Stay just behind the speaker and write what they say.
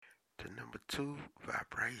The number two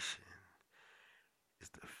vibration is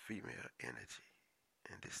the female energy,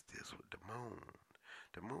 and this deals with the moon.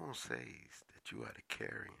 The moon says that you are the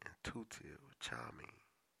caring, intuitive, charming,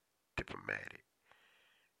 diplomatic,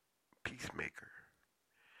 peacemaker.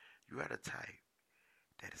 You are the type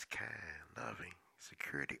that is kind, loving,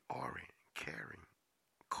 security oriented, caring,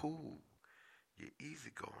 cool. You're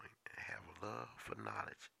easygoing and have a love for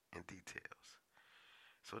knowledge and details.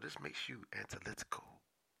 So this makes you analytical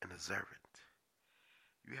and observant.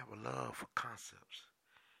 You have a love for concepts,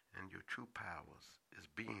 and your true powers is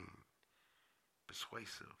being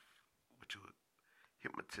persuasive with your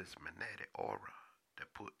hypnotist magnetic aura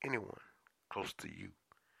that put anyone close to you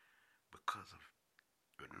because of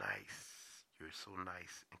your nice. You're so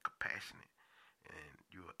nice and compassionate, and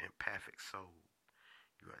you're an empathic soul.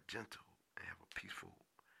 You are gentle and have a peaceful,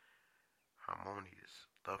 harmonious,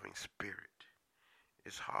 loving spirit.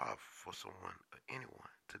 It's hard for someone or anyone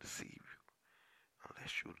to deceive you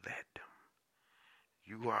unless you let them.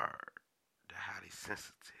 You are the highly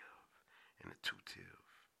sensitive and intuitive.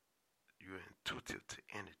 You're intuitive to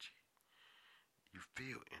energy. You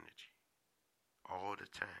feel energy all the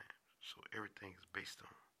time. So everything is based on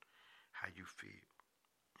how you feel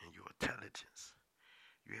and your intelligence.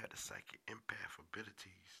 You have the psychic empath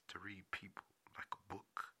abilities to read people like a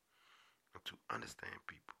book and to understand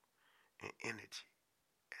people and energy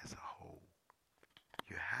as a whole.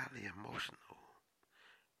 You're highly emotional.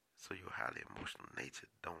 So your highly emotional nature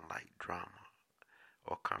don't like drama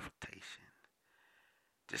or confrontation.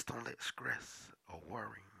 Just don't let stress or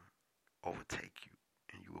worrying overtake you,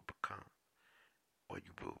 and you will become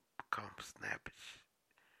snappish,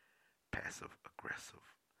 passive aggressive,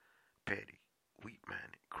 petty,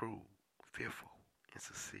 weak-minded, cruel, fearful,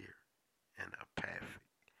 insincere, and apathic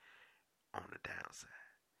on the downside.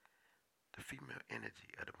 The female energy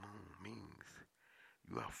of the moon means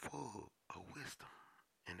you are full of wisdom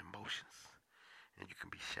and emotions, and you can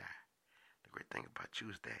be shy. The great thing about you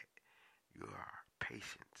is that you are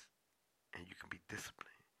patient, and you can be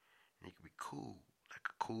disciplined, and you can be cool like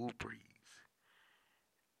a cool breeze,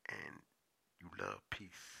 and you love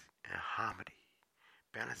peace and harmony.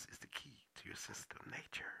 Balance is the key to your sensitive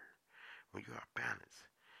nature. When you are balanced,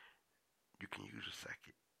 you can use your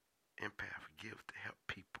psychic empath gift to help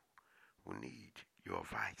people who need your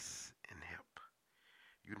advice and help.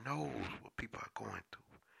 You know what people are going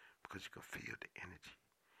through because you can feel the energy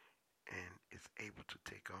and it's able to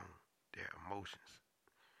take on their emotions.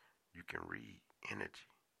 You can read energy.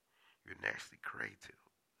 You're naturally creative,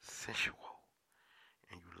 sensual,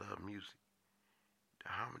 and you love music. The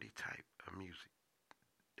harmony type of music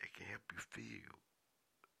that can help you feel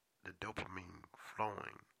the dopamine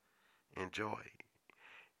flowing and joy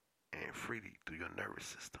and freely through your nervous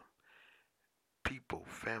system. People,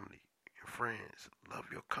 family, and friends love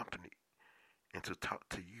your company and to talk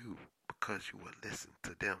to you because you will listen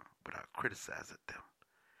to them without criticizing them,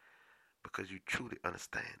 because you truly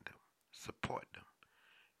understand them, support them,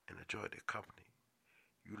 and enjoy their company.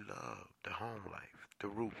 You love the home life, the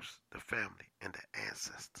roots, the family, and the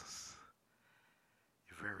ancestors.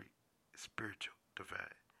 You're very spiritual,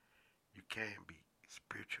 divine. You can be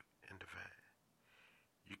spiritual and divine.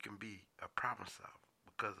 You can be a problem solver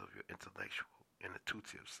because of your intellectual and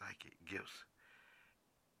intuitive psychic gifts.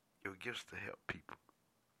 Your gifts to help people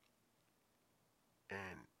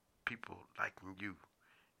and people liking you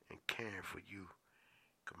and caring for you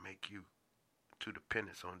can make you too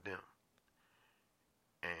dependent on them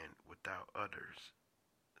and without others.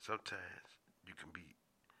 Sometimes you can be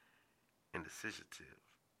indecisive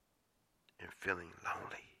and feeling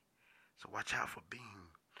lonely. So watch out for being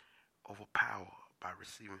overpowered by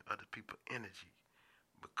receiving other people's energy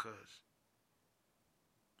because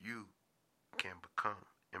you can become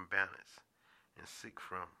imbalanced and sick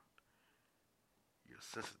from your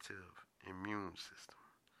sensitive immune system,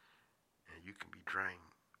 and you can be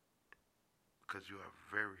drained because you are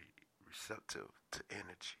very receptive to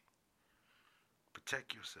energy.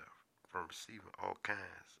 Protect yourself from receiving all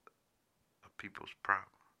kinds of people's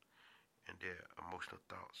problems and their emotional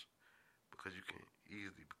thoughts because you can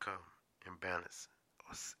easily become imbalanced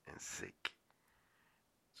and sick.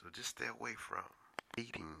 So just stay away from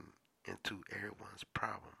eating into everyone's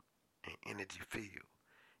problem and energy field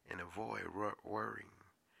and avoid worrying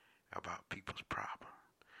about people's problem.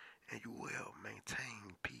 And you will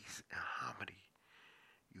maintain peace and harmony.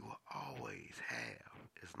 You will always have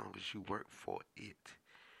as long as you work for it.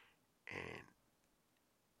 And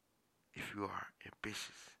if you are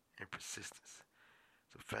ambitious and persistent,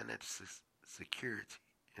 so financial security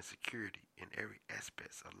and security in every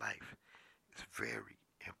aspect of life is very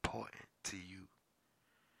important to you.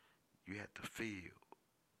 You have to feel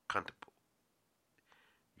comfortable.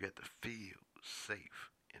 You have to feel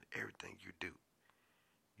safe in everything you do.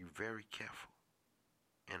 You're very careful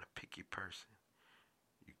and a picky person.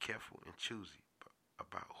 You're careful and choosy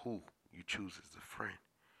about who you choose as a friend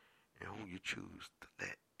and who you choose to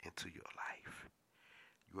let into your life.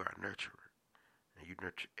 You are a nurturer and you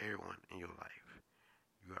nurture everyone in your life.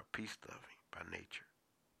 You are peace loving by nature.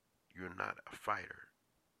 You're not a fighter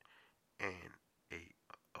and a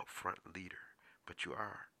upfront leader, but you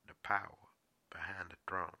are the power behind the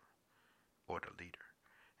throne or the leader.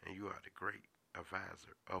 And you are the great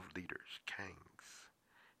advisor of leaders, kings,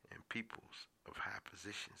 and peoples of high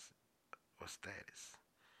positions or status,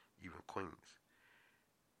 even queens.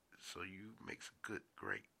 So you makes a good,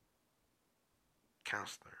 great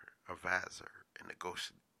counselor, advisor, and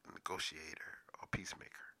negotiator or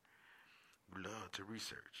peacemaker. You love to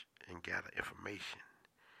research and gather information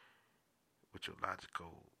with your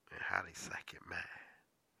logical and highly psychic mind.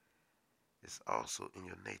 It's also in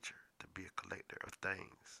your nature to be a collector of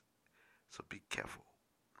things, so be careful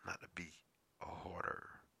not to be a hoarder.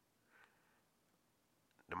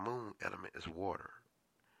 The moon element is water,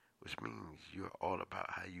 which means you're all about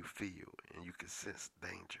how you feel and you can sense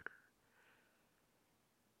danger.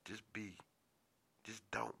 Just be, just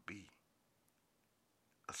don't be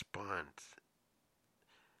a sponge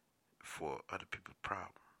for other people's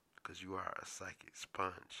problems because you are a psychic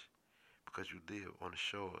sponge because you live on the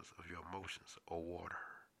shores of your emotions or water.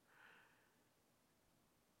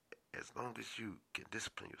 As long as you can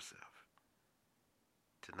discipline yourself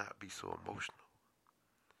to not be so emotional,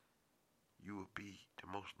 you will be the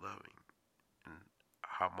most loving and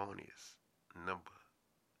harmonious number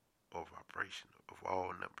or vibration of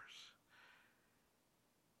all numbers.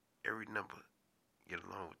 Every number get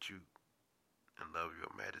along with you and love your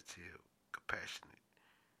imaginative, compassionate,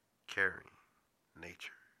 caring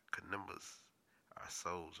nature. Because numbers are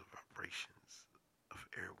souls of vibrations of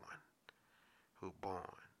everyone who are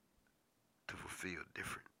born to fulfill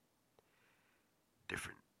different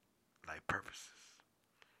life purposes.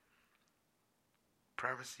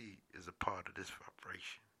 Privacy is a part of this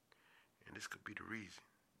vibration, and this could be the reason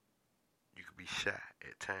you could be shy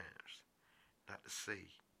at times, not to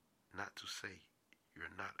say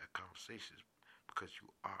you're not at conversations because you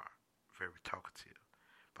are very talkative,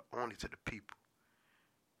 but only to the people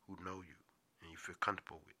who know you and you feel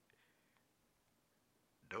comfortable with.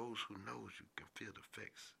 Those who knows you can feel the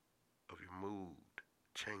effects of your mood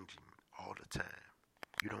changing all the time.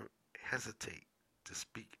 You don't hesitate to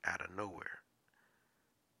speak out of nowhere.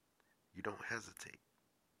 You don't hesitate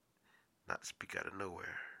not to speak out of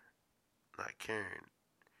nowhere, not caring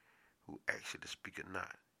who asks you to speak or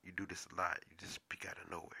not. You do this a lot. You just speak out of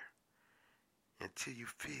nowhere until you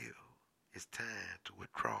feel it's time to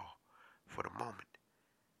withdraw for the moment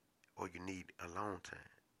or you need alone time.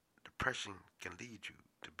 Depression can lead you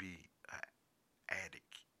to be an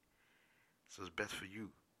addict. So it's best for you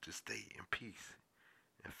to stay in peace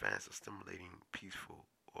and find some stimulating, peaceful,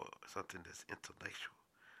 or something that's intellectual,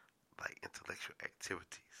 like intellectual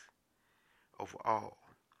activities. Overall,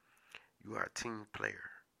 you are a team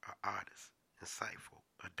player, an artist, insightful,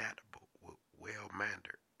 adaptable,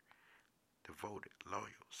 well-mannered, devoted,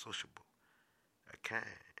 loyal, sociable, a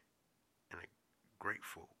kind, and a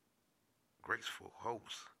graceful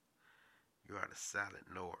host. You are the silent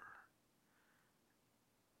knower.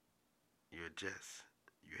 You're just.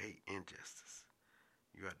 You hate injustice.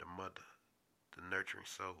 You are the mother, the nurturing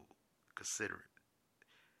soul, considerate,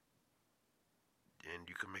 and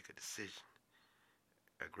you can make a decision.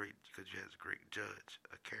 Because you have a great judge,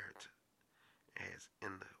 a character, has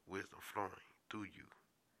inner wisdom flowing through you.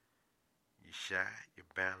 You're shy, you're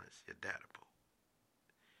balanced, you're adaptable.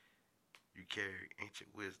 You carry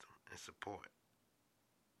ancient wisdom and support,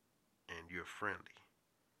 and you're friendly.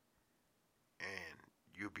 And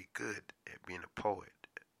you'll be good at being a poet,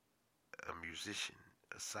 a musician,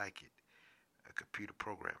 a psychic, a computer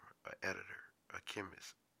programmer, an editor, a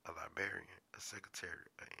chemist, a librarian, a secretary,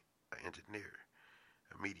 an engineer,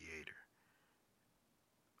 a mediator,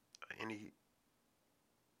 any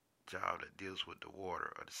job that deals with the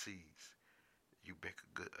water or the seas. You make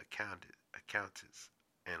a good accountants,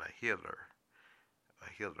 and a healer,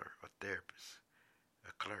 a therapist,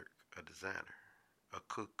 a clerk, a designer, a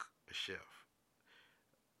cook, a chef,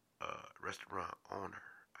 a restaurant owner,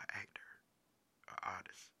 an actor, an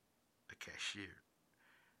artist, a cashier,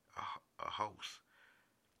 a host,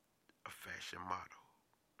 a fashion model,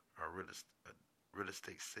 a real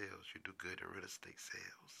estate sales. You do good in real estate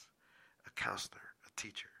sales. A counselor, a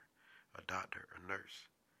teacher, a doctor, a nurse,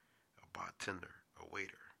 a bartender, a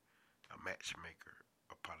waiter, a matchmaker,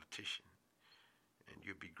 a politician, and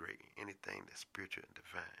you'll be great in anything that's spiritual and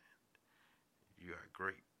divine. You are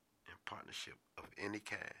great in partnership of any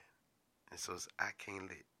kind. And so I can't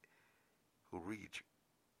let who read you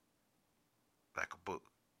like a book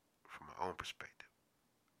from my own perspective.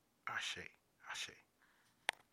 Ashe, Ashe.